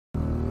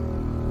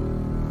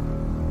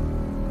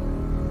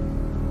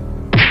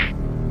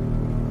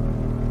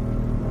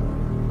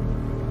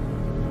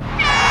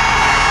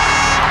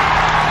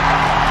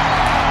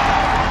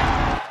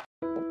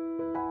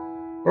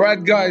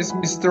Alright guys,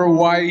 Mr.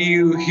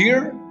 YU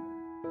here.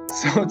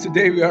 So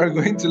today we are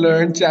going to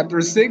learn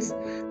chapter 6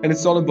 and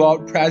it's all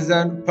about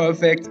present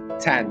perfect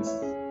tense.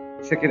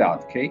 Check it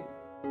out, okay?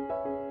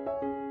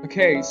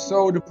 Okay,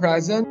 so the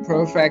present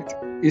perfect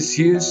is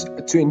used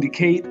to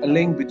indicate a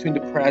link between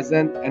the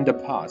present and the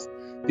past.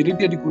 Jadi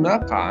dia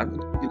digunakan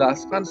untuk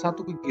menjelaskan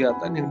satu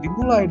kegiatan yang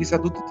dimulai di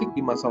satu titik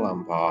di masa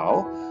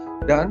lampau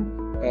dan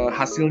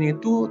hasilnya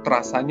itu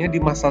terasanya di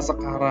masa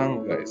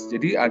sekarang, guys.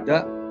 Jadi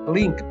ada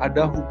link,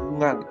 ada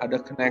hubungan, ada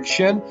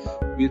connection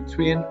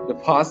between the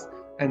past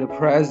and the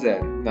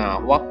present. Nah,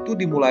 waktu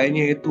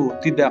dimulainya itu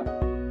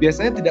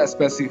biasanya tidak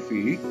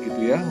spesifik gitu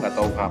ya, nggak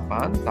tahu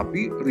kapan,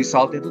 tapi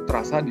resultnya itu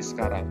terasa di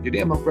sekarang.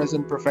 Jadi emang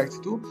present perfect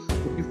itu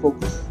lebih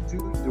fokus to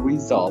the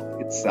result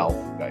itself,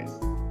 guys.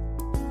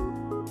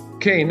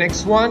 Okay,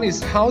 next one is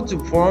how to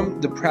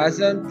form the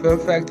present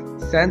perfect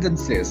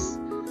sentences.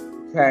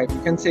 Okay,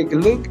 you can take a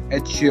look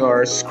at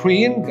your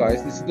screen, guys.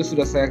 Di situ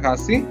sudah saya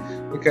kasih.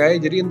 Okay,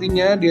 jadi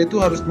intinya dia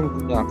itu harus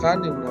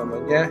menggunakan yang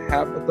namanya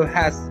have atau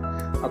has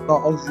atau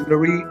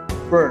auxiliary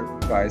verb,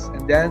 guys.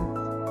 And then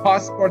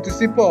past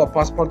participle.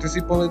 Past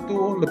participle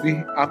itu lebih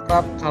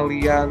akrab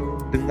kalian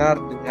dengar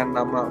dengan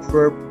nama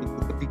verb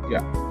bentuk ketiga.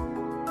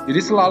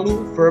 Jadi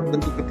selalu verb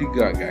bentuk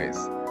ketiga, guys.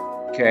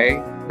 Okay.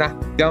 Nah,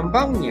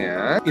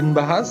 gampangnya in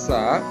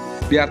bahasa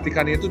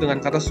diartikannya itu dengan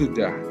kata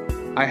sudah.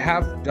 I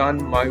have done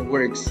my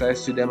work. Saya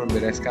sudah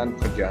membereskan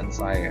pekerjaan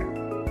saya.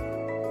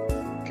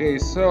 Okay,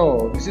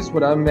 so this is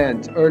what I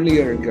meant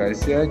earlier,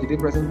 guys. Ya,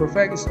 jadi present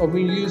perfect is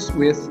often used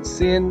with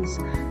since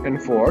and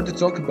for to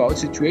talk about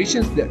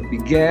situations that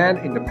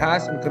began in the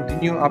past and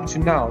continue up to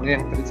now.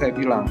 Ini yang tadi saya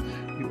bilang.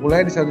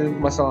 Dimulai di satu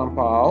masa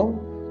lampau,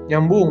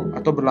 nyambung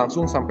atau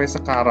berlangsung sampai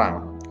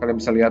sekarang. Kalian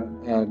bisa lihat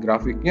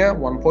grafiknya,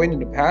 one point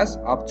in the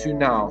past up to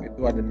now,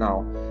 itu ada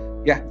now.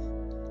 Ya,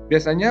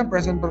 biasanya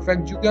present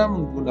perfect juga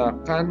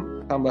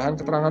menggunakan tambahan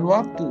keterangan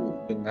waktu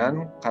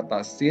dengan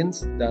kata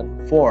since dan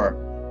for.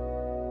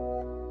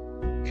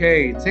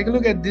 Okay, take a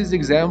look at these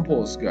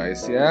examples,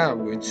 guys. Yeah,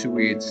 I'm going to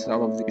read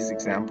some of these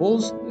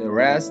examples. The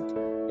rest,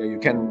 you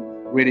can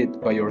read it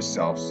by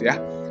yourselves. Yeah,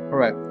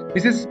 alright.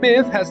 Mrs.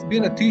 Smith has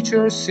been a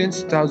teacher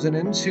since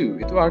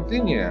 2002. Itu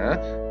artinya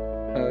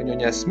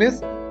Nyonya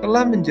Smith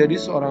telah menjadi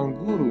seorang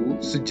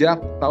guru sejak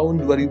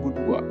tahun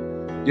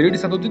 2002. Jadi di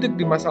satu titik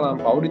di masa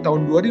lampau di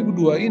tahun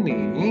 2002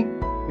 ini,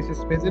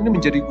 Mrs. Smith ini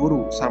menjadi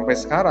guru. Sampai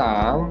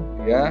sekarang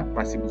dia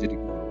masih menjadi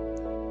guru.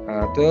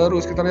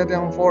 Terus kita lihat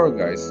yang for,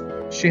 guys.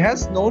 She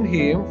has known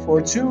him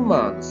for 2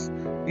 months.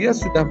 Dia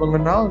sudah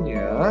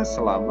mengenalnya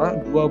selama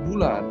 2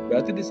 bulan.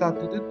 Berarti di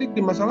satu titik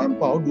di masa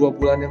lampau 2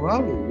 bulan yang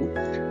lalu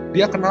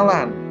dia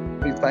kenalan.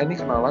 Rita ini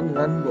kenalan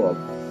dengan Bob.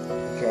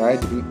 Oke,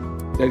 jadi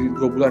dari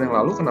 2 bulan yang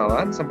lalu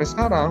kenalan sampai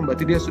sekarang,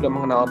 berarti dia sudah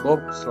mengenal Bob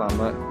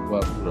selama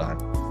 2 bulan.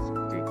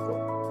 Seperti itu.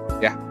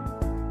 Ya.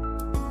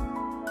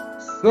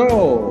 So,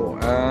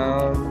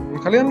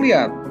 kalian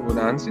lihat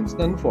penggunaan since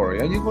dan for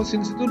ya. Jadi kalau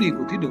since itu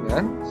diikuti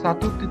dengan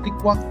satu titik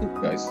waktu,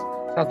 guys.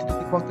 Satu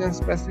titik waktu yang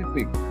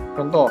spesifik.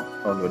 Contoh,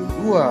 tahun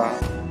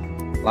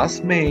 2002,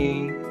 last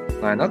May,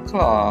 9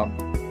 o'clock,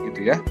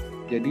 gitu ya.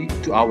 Jadi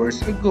 2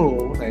 hours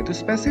ago. Nah, itu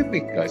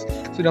spesifik, guys.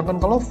 Sedangkan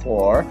kalau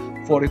for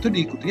itu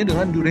diikutinya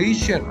dengan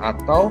duration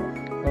atau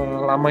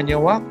lamanya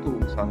waktu.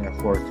 Misalnya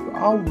for 2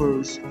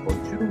 hours, for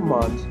 2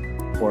 months,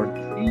 for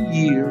 3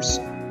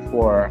 years,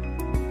 for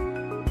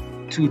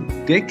 2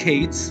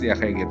 decades, ya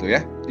kayak gitu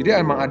ya. Jadi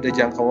emang ada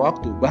jangka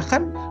waktu.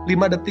 Bahkan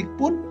 5 detik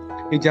pun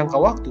ya jangka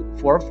waktu,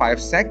 for 5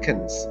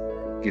 seconds,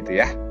 gitu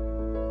ya.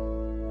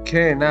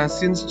 Oke, nah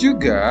since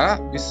juga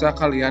bisa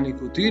kalian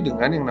ikuti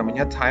dengan yang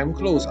namanya time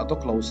clause atau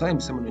klausa yang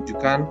bisa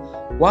menunjukkan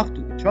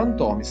waktu.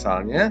 Contoh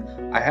misalnya,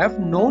 I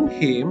have known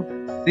him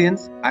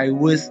since I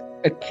was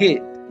a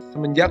kid.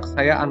 Semenjak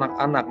saya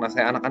anak-anak. Nah,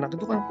 saya anak-anak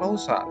itu kan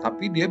klausa,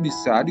 tapi dia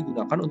bisa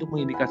digunakan untuk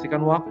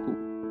mengindikasikan waktu.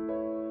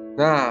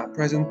 Nah,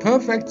 present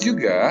perfect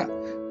juga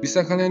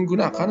bisa kalian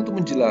gunakan untuk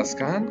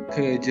menjelaskan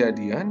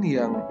kejadian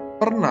yang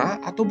pernah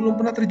atau belum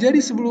pernah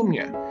terjadi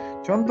sebelumnya.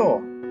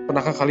 Contoh,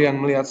 pernahkah kalian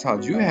melihat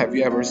salju? Have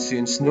you ever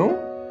seen snow?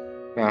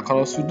 Nah,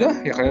 kalau sudah,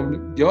 ya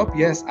kalian jawab,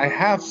 yes, I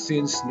have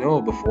seen snow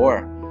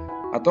before.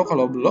 Atau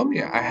kalau belum,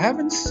 ya, I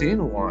haven't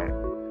seen one.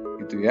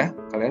 Gitu ya,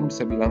 kalian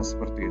bisa bilang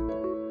seperti itu.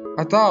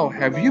 Atau,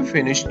 have you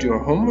finished your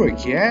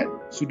homework yet?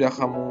 Sudah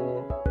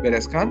kamu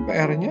bereskan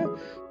PR-nya?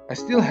 I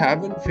still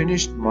haven't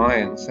finished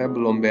mine. Saya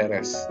belum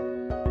beres.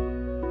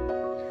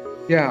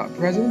 Ya,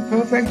 present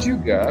perfect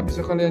juga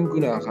bisa kalian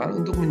gunakan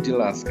untuk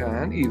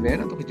menjelaskan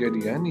event atau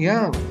kejadian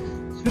yang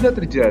sudah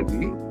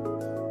terjadi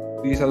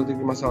di satu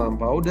titik masa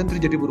lampau dan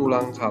terjadi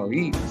berulang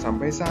kali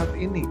sampai saat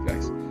ini,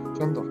 guys.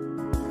 Contoh,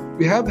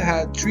 we have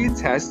had 3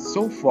 tests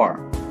so far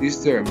this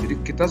term.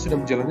 Jadi kita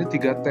sudah menjalani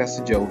 3 tes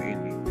sejauh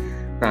ini.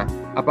 Nah,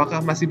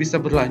 apakah masih bisa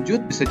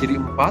berlanjut? Bisa jadi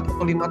 4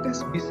 atau 5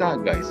 tes? Bisa,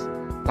 guys.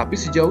 Tapi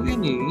sejauh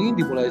ini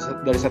dimulai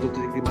dari satu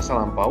titik di masa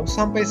lampau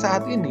sampai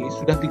saat ini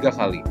sudah 3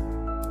 kali.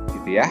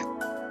 Gitu ya.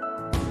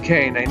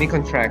 Oke, nah ini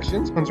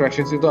contractions.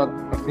 Contractions itu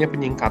artinya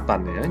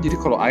penyingkatannya. Jadi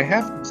kalau I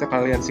have bisa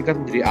kalian singkat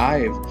menjadi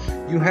I've.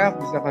 You have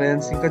bisa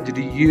kalian singkat jadi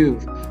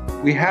you've.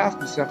 We have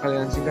bisa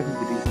kalian singkat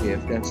menjadi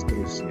we've dan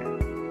seterusnya.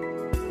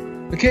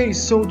 Okay,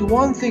 so the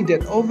one thing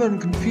that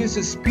often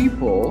confuses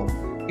people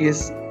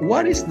is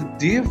what is the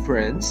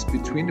difference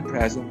between the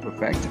present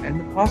perfect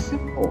and the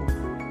participle?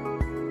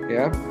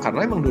 Ya,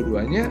 karena emang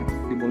dua-duanya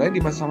dimulai di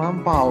masa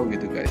lampau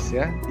gitu guys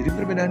ya. Jadi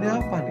perbedaannya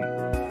apa nih?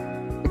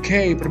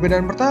 Oke,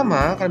 perbedaan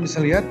pertama kalian bisa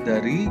lihat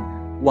dari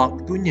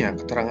waktunya,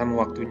 keterangan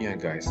waktunya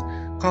guys.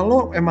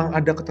 Kalau emang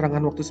ada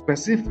keterangan waktu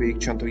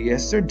spesifik, contoh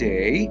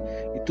yesterday,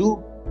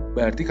 itu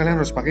berarti kalian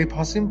harus pakai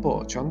past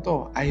simple.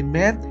 Contoh, I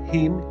met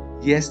him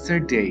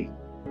yesterday.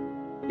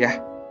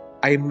 Ya,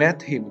 I met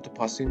him itu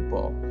past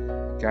simple.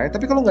 Oke,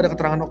 tapi kalau nggak ada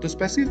keterangan waktu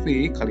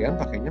spesifik, kalian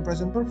pakainya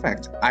present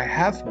perfect. I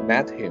have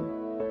met him.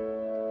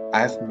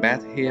 I've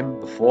met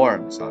him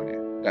before misalnya.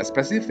 Nggak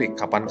spesifik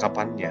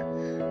kapan-kapannya.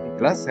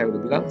 Jelas saya udah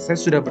bilang saya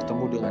sudah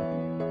bertemu dengan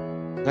dia.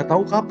 Nggak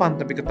tahu kapan,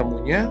 tapi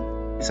ketemunya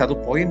di satu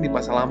poin di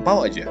masa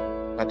lampau aja.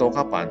 Nggak tahu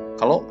kapan.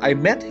 Kalau I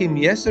met him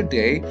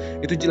yesterday,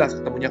 itu jelas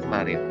ketemunya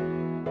kemarin.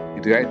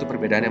 Gitu ya, itu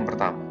perbedaan yang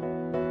pertama.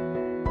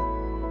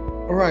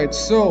 Alright,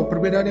 so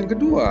perbedaan yang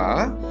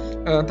kedua,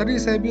 tadi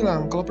saya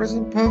bilang kalau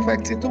present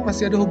perfect itu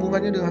masih ada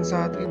hubungannya dengan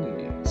saat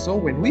ini. So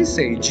when we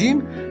say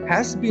Jim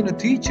has been a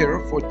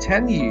teacher for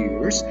 10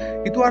 years,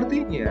 itu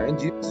artinya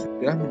Jim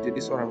sudah menjadi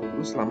seorang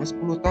guru selama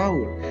 10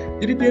 tahun.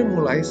 Jadi dia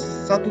mulai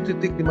satu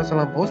titik di masa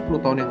lampau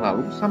 10 tahun yang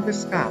lalu sampai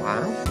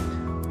sekarang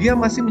dia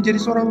masih menjadi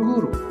seorang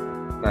guru.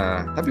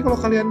 Nah, tapi kalau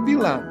kalian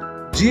bilang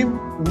Jim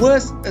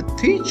was a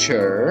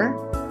teacher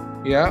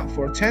ya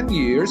for 10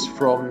 years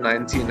from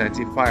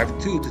 1995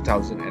 to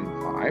 2005,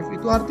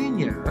 itu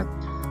artinya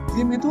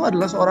Jim itu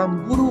adalah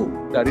seorang guru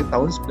dari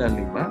tahun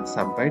 95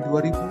 sampai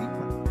 2005.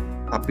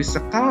 Tapi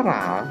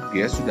sekarang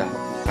dia sudah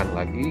bukan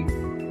lagi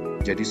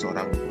jadi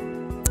seorang guru.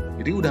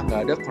 Jadi udah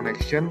nggak ada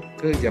connection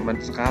ke zaman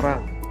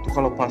sekarang. Itu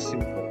kalau past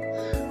simple.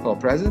 Kalau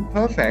present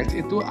perfect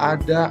itu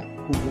ada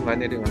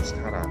hubungannya dengan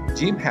sekarang.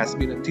 Jim has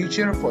been a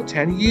teacher for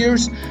 10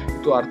 years.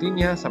 Itu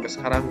artinya sampai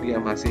sekarang dia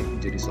masih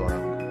menjadi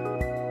seorang guru.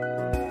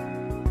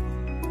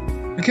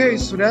 Okay,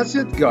 so that's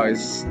it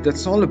guys.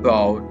 That's all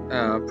about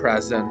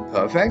present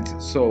perfect.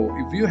 So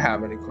if you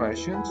have any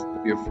questions,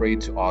 don't be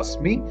afraid to ask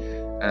me.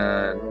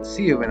 And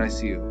see you when I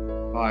see you.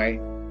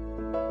 Bye.